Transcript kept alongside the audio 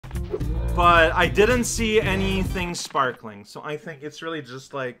But I didn't see anything sparkling, so I think it's really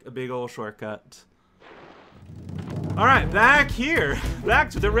just like a big old shortcut. Alright, back here. Back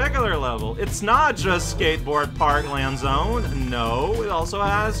to the regular level. It's not just skateboard parkland zone. No, it also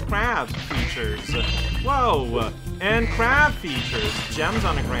has crab features. Whoa! And crab features. Gems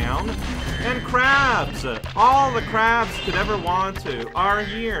on the ground. And crabs. All the crabs you could ever want to are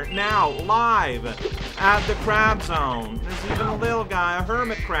here, now, live, at the crab zone. There's even a little guy, a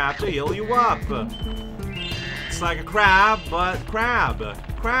hermit crab, to heal you up. It's like a crab, but crab.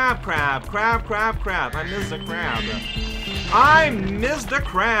 Crab, crab, crab, crab, crab. I missed the crab. I missed the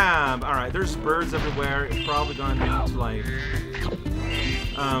crab! Alright, there's birds everywhere. It's probably gonna need to, like,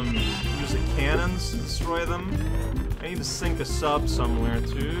 use the cannons to destroy them. I need to sink a sub somewhere,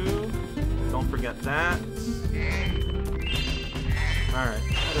 too. Don't forget that. Alright,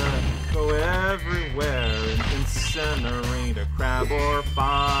 gotta go everywhere and incinerate a crab or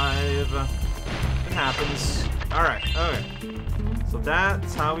 5. It happens. Alright, okay. So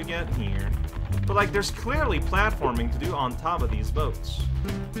that's how we get here. But, like, there's clearly platforming to do on top of these boats.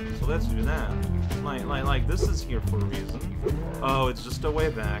 So let's do that. Like, this is here for a reason. Oh, it's just a way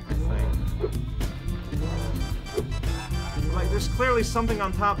back, I think. Like, there's clearly something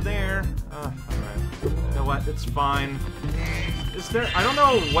on top there. Alright. You know what? It's fine. Is there... I don't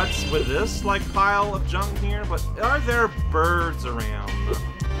know what's with this, like, pile of junk here, but are there birds around?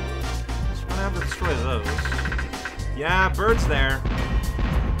 Just gonna have to destroy those. Yeah, birds there.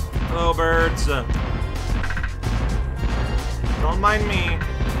 Hello, birds. Don't mind me.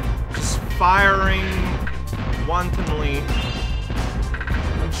 Just firing wantonly.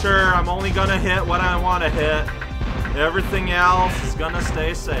 I'm sure I'm only gonna hit what I want to hit. Everything else is gonna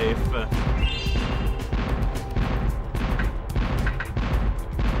stay safe.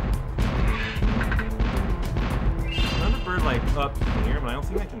 There's another bird, like, up here, but I don't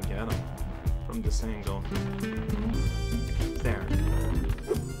think I can get him from this angle. There.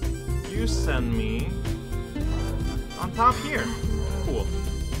 You send me on top here. Cool.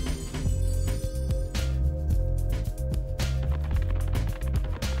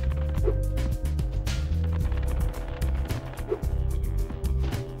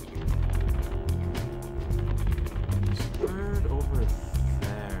 There's a bird over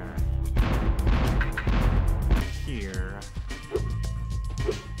there. Here.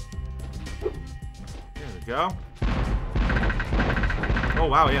 There we go. Oh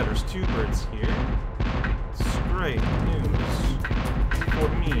wow, yeah, there's 2 birds here. It's great news for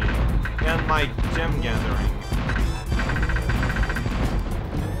me and my gem gathering.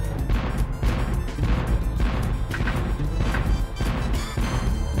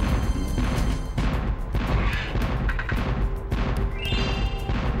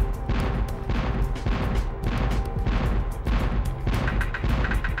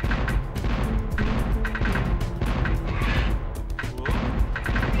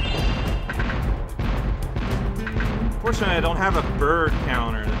 Unfortunately, I don't have a bird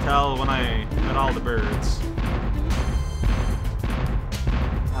counter to tell when I hit all the birds.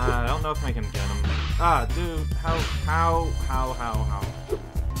 I don't know if I can get them. Ah, dude, how?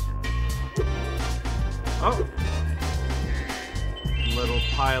 Oh! Little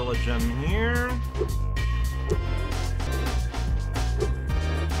pile of gem here.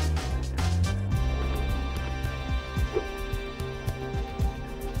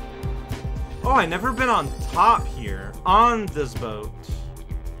 Oh, I've never been on top here, on this boat.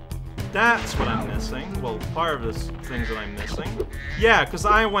 That's what I'm missing. Well, part of this thing that I'm missing. Yeah, because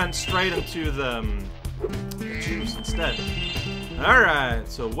I went straight into the juice instead. Alright,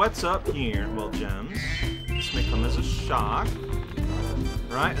 so what's up here? Well, gems. This may come as a shock.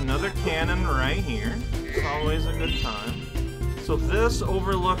 Right, another cannon right here. It's always a good time. So this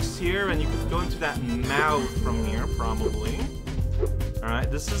overlooks here, and you could go into that mouth from here, probably.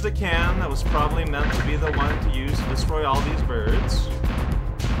 Alright, this is the cannon that was probably meant to be the one to use to destroy all these birds.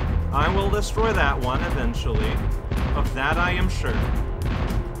 I will destroy that one eventually. Of that I am sure.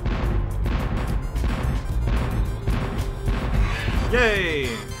 Yay!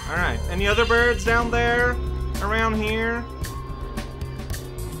 Alright, any other birds down there? Around here?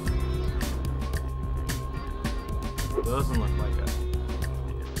 Doesn't look like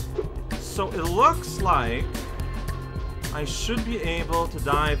it. So it looks like I should be able to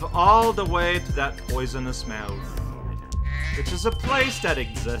dive all the way to that poisonous mouth. Which is a place that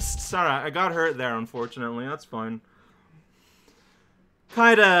exists. Alright, I got hurt there, unfortunately. That's fine.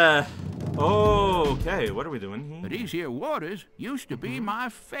 Kinda... Okay, what are we doing here? These here waters used to be my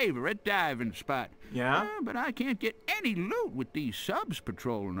favorite diving spot. Yeah? But I can't get any loot with these subs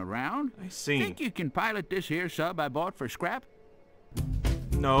patrolling around. I see. Think you can pilot this here sub I bought for scrap?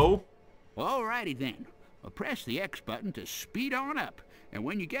 No. Alrighty then. Press the X button to speed on up. And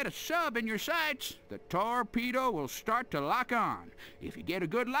when you get a sub in your sights, the torpedo will start to lock on. If you get a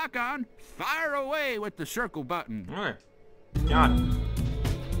good lock on, fire away with the circle button. Alright. Got it.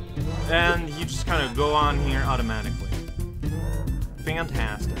 And you just kind of go on here automatically.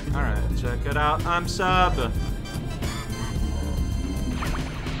 Fantastic. Alright, check it out. I'm sub.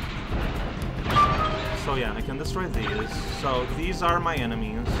 So yeah, I can destroy these. So these are my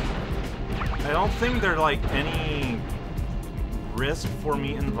enemies. I don't think they're like any risk for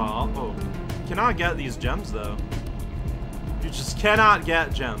me involved. Oh, cannot get these gems though. You just cannot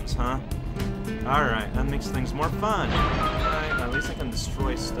get gems, huh? Alright, that makes things more fun. Alright, at least I can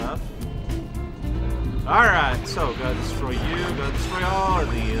destroy stuff. Alright, so gotta destroy you, gotta destroy all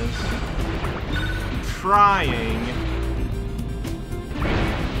of these. I'm trying.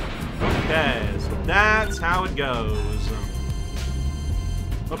 Okay, so that's how it goes.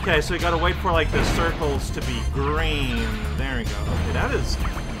 Okay, so you gotta wait for like the circles to be green. There we go. Okay, that is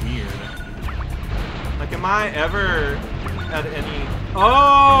weird. Like, am I ever at any...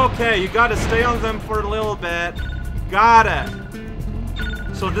 Oh, okay, you gotta stay on them for a little bit. Got it.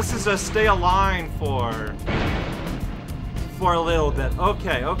 So this is a stay aligned for a little bit.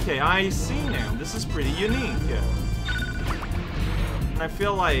 Okay, okay, I see now. This is pretty unique. And I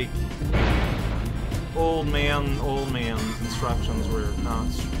feel like old man's instructions were not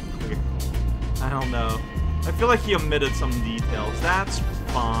clear. I don't know. I feel like he omitted some details. That's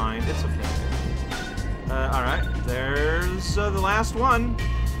fine. It's okay. Alright. There's the last one.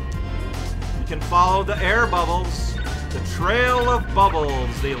 You can follow the air bubbles. The trail of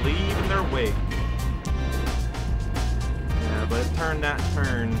bubbles they leave in their wake. Yeah, but it turned that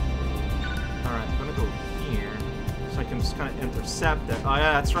turn. Alright, I'm gonna go here. So I can just kind of intercept it. Oh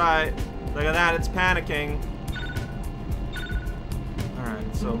yeah, that's right. Look at that, it's panicking.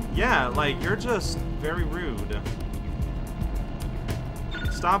 Alright, so yeah, like, you're just very rude.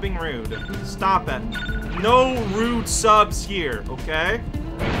 Stop being rude. Stop it. No rude subs here, okay?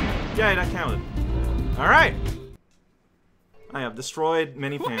 Yeah, that counted. Alright. I have destroyed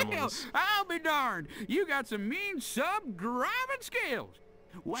many families. Well, I'll be darned. You got some mean sub-driving skills.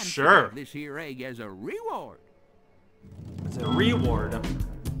 Why don't you Sure. have this here egg as a reward? It's a reward.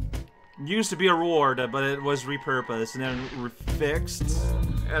 Used to be a reward, but it was repurposed and then fixed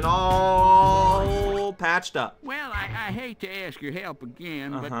and all patched up. Well, I hate to ask your help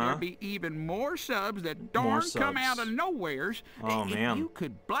again, but there'll be even more subs that darn come out of nowheres. Oh, man. If you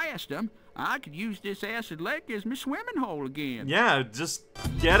could blast them, I could use this acid lake as my swimming hole again. Yeah, just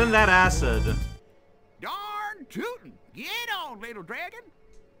get in that acid. Darn tootin'. Get on, little dragon.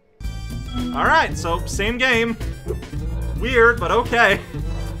 Alright, so same game. Weird, but okay.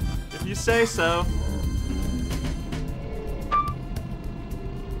 If you say so.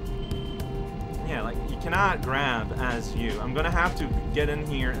 Yeah, like, you cannot grab as you. I'm gonna have to get in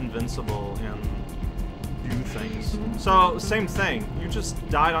here invincible and do things. So, same thing. You just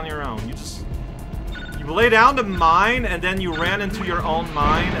died on your own. You lay down the mine, and then you ran into your own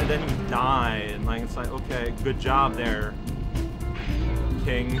mine, and then you died. And, like, it's like, okay, good job there,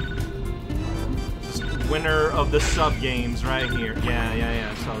 King. Just winner of the sub-games right here.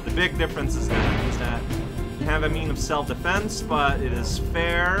 Yeah. So, the big difference is that you have a mean of self-defense, but it is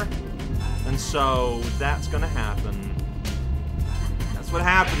fair, and so that's gonna happen. That's what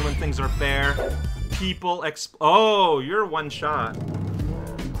happens when things are fair. People oh, you're one shot.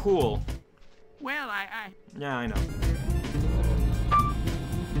 Cool. Well, Yeah, I know.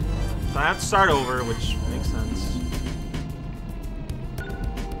 So I have to start over, which makes sense.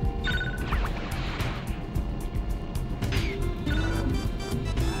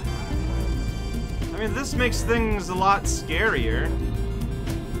 I mean, this makes things a lot scarier.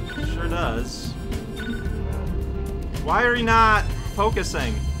 Sure does. Why are you not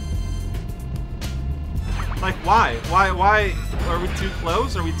focusing? Like, why? Why? Are we too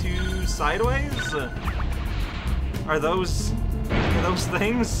close? Are we too sideways? Are those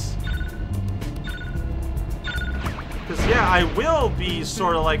things? Because, yeah, I will be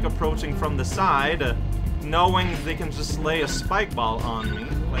sort of like approaching from the side, knowing they can just lay a spike ball on me.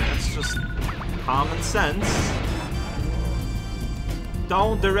 Like, that's just common sense.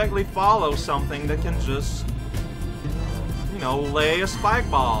 Don't directly follow something that can just, you know, lay a spike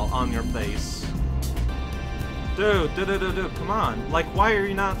ball on your face. Dude, come on. Like, why are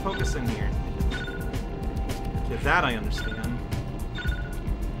you not focusing here? Okay, that I understand.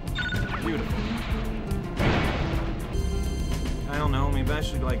 Beautiful. I don't know, maybe I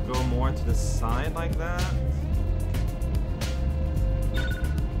should, like, go more to the side like that?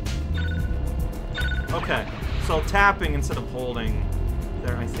 Okay, so tapping instead of holding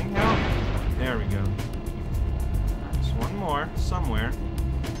there, I think, help? go. There's one more somewhere.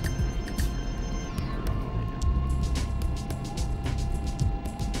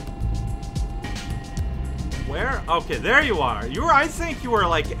 Where? Okay, there you are. You were, I think you were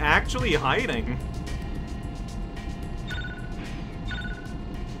like actually hiding.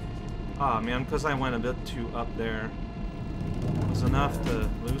 Aw, oh, man, because I went a bit too up there. It was enough to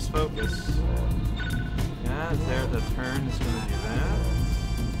lose focus. Yeah, there, the turn is going to do that.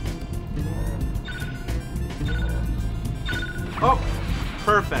 Oh,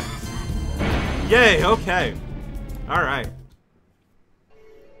 perfect. Yay, okay. Alright.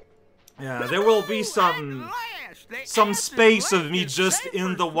 Yeah, there will be some space of me just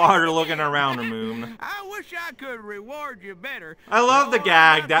in the water looking around, Moon. I wish I could reward you better. I love the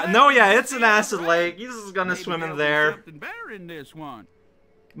gag that. No, yeah, it's an acid lake. He's just gonna swim in there. Something better in this one.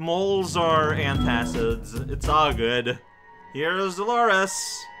 Moles are antacids. It's all good. Here's Dolores.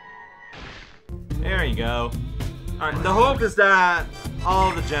 There you go. Alright, the hope is that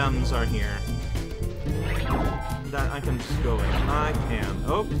all the gems are here. That I can just go in. I can.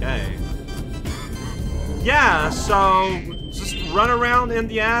 Okay. Yeah, so just run around in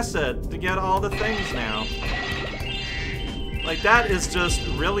the acid to get all the things now. Like, that is just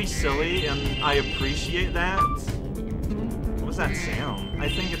really silly, and I appreciate that. What was that sound? I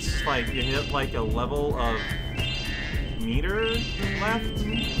think it's like you hit like a level of meter left?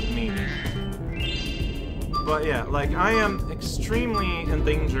 Maybe. But yeah, like, I am extremely in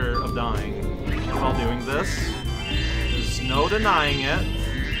danger of dying while doing this. There's no denying it.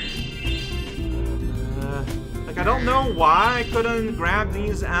 Like, I don't know why I couldn't grab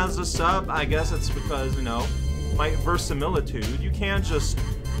these as a sub. I guess it's because, you know, my verisimilitude. You can't just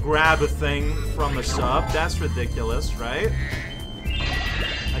grab a thing from a sub. That's ridiculous, right?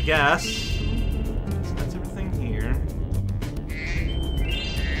 I guess. So that's everything here.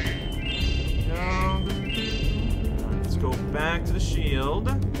 Go. Let's go back to the shield.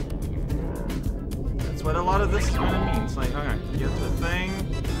 That's what a lot of this is going to mean. It's like, alright, get to the thing.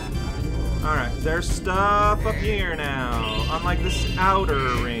 Alright, there's stuff up here now. Unlike this outer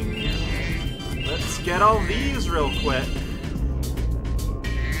ring. Let's get all these real quick.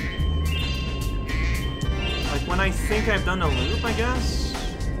 Like when I think I've done a loop, I guess?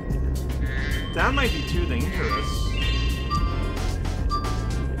 That might be too dangerous.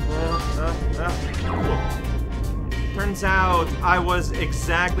 Cool. Turns out I was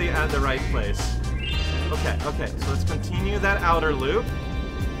exactly at the right place. Okay, so let's continue that outer loop.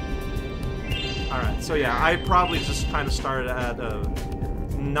 Alright, so yeah, I probably just kind of started at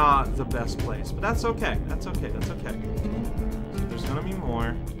not the best place, but that's okay. That's okay. So there's gonna be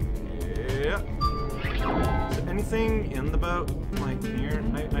more. Yeah. Is there anything in the boat, like here?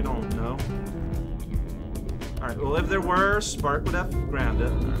 I don't know. Alright, well, if there were, Spark would have grabbed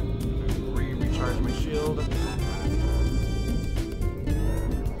it. Alright, recharge my shield.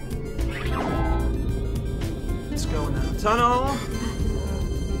 Let's go in that tunnel.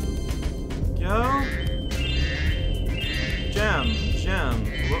 Go. Gem.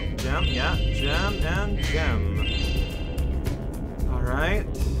 Whoop, gem, yeah. Gem and gem. Alright.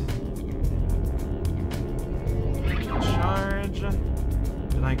 Charge.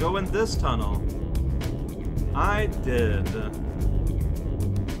 Did I go in this tunnel? I did. Did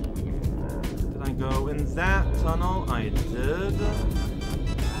I go in that tunnel? I did.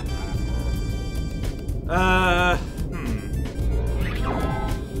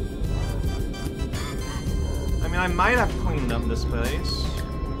 I mean, I might have cleaned up this place.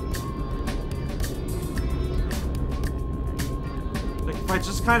 Like, if I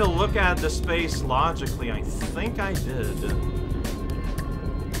just kind of look at the space logically, I think I did.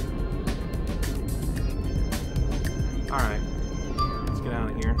 Alright. Let's get out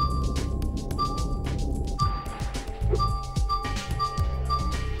of here.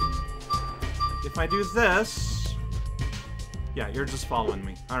 If I do this... Yeah, you're just following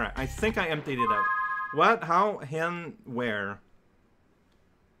me. Alright, I think I emptied it out. What? How? Hen? Where?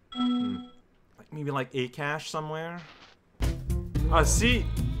 Like maybe like a cache somewhere? See?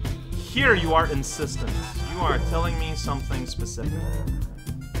 Here you are insistent. You are telling me something specific.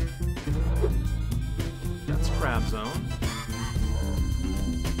 That's Crab Zone.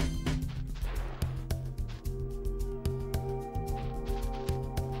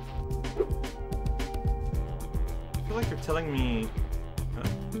 I feel like you're telling me...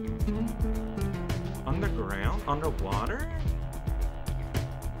 underground? Underwater?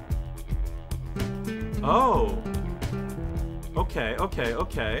 Oh! Okay.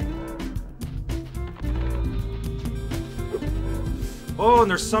 Oh, and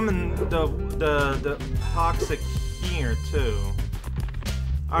there's some in the toxic here, too.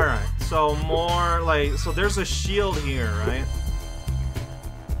 Alright, So more, like, so there's a shield here, right?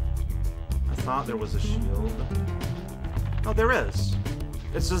 I thought there was a shield. Oh, there is.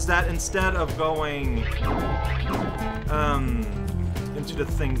 It's just that instead of going, into the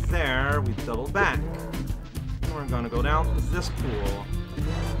thing there, we double back. And we're gonna go down this pool.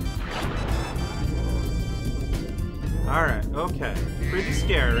 Alright, okay. Pretty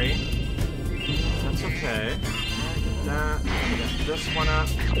scary. That's okay. Get that. Get this one up.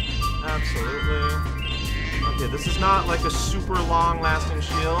 Absolutely. Okay, this is not like a super long-lasting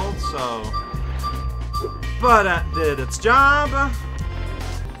shield, so... But that did its job.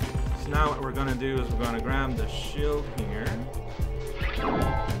 So now what we're gonna do is we're gonna grab the shield here.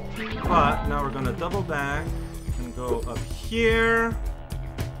 But now we're gonna double back and go up here.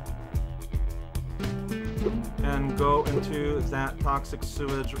 And go into that toxic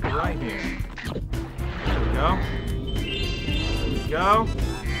sewage right here. There we go. There we go.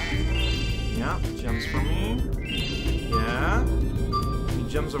 Yeah, gems for me. Yeah. Any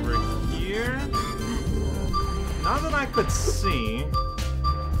gems over here? Not that I could see.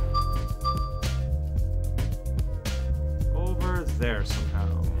 Over there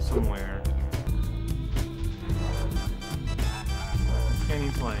somehow. Somewhere. I think I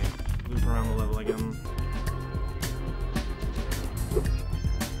need to, like, loop around the level again.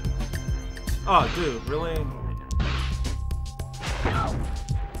 Oh, dude, really?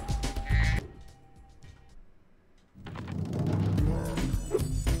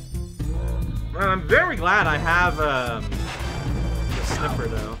 I'm very glad I have the sniffer,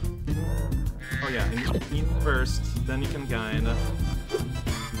 though. Oh yeah, eat first, then you can guide.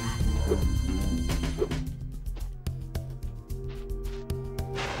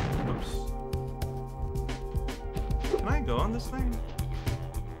 Oops. Can I go on this thing?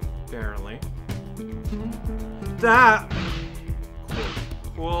 Barely. That!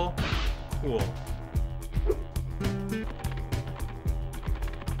 Cool. Cool. Cool.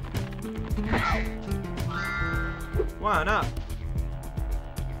 One up.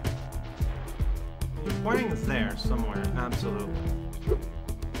 You're pointing there somewhere, absolutely.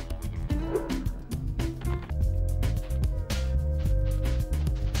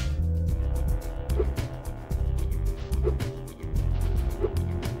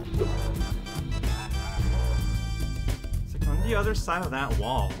 It's like on the other side of that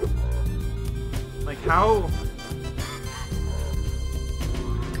wall. Like how...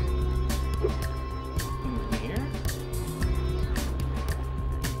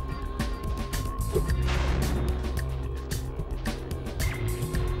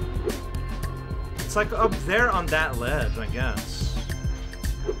 It's like up there on that ledge, I guess.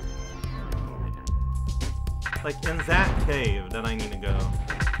 Like in that cave that I need to go.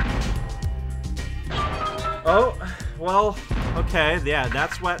 Oh, well, okay, yeah,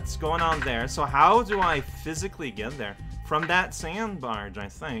 that's what's going on there. So how do I physically get there? From that sand barge, I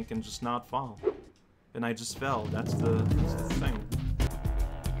think, and just not fall. And I just fell. That's the thing.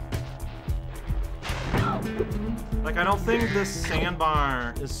 Like, I don't think this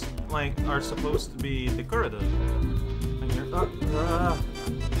sandbar is, like, are supposed to be decorative.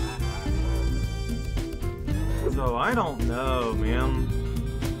 So, I don't know, man.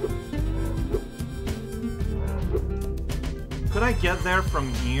 Could I get there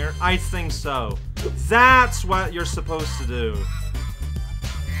from here? I think so. That's what you're supposed to do.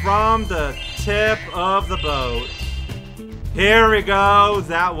 From the tip of the boat. Here we go.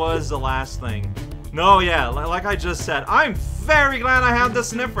 That was the last thing. No, yeah, like I just said, I'm very glad I have the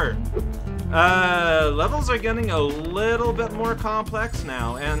sniffer. Levels are getting a little bit more complex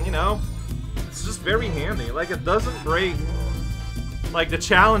now, and, you know, it's just very handy. Like, it doesn't break, like, the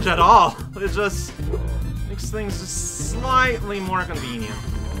challenge at all. It just makes things just slightly more convenient.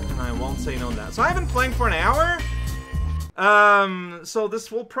 And I won't say no to that. So I've been playing for an hour. So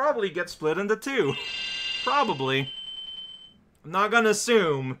this will probably get split into two. Probably. I'm not gonna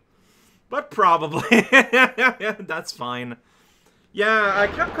assume. But probably. That's fine. Yeah, I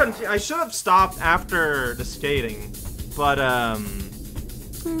kept I should have stopped after the skating. But, I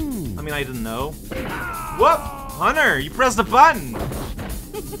mean, I didn't know. Whoop! Hunter, you pressed the button!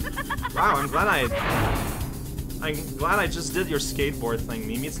 Wow, I'm glad I just did your skateboard thing,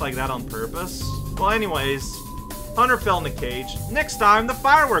 Mimi. It's like that on purpose. Well, anyways, Hunter fell in the cage. Next time, the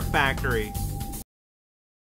firework factory.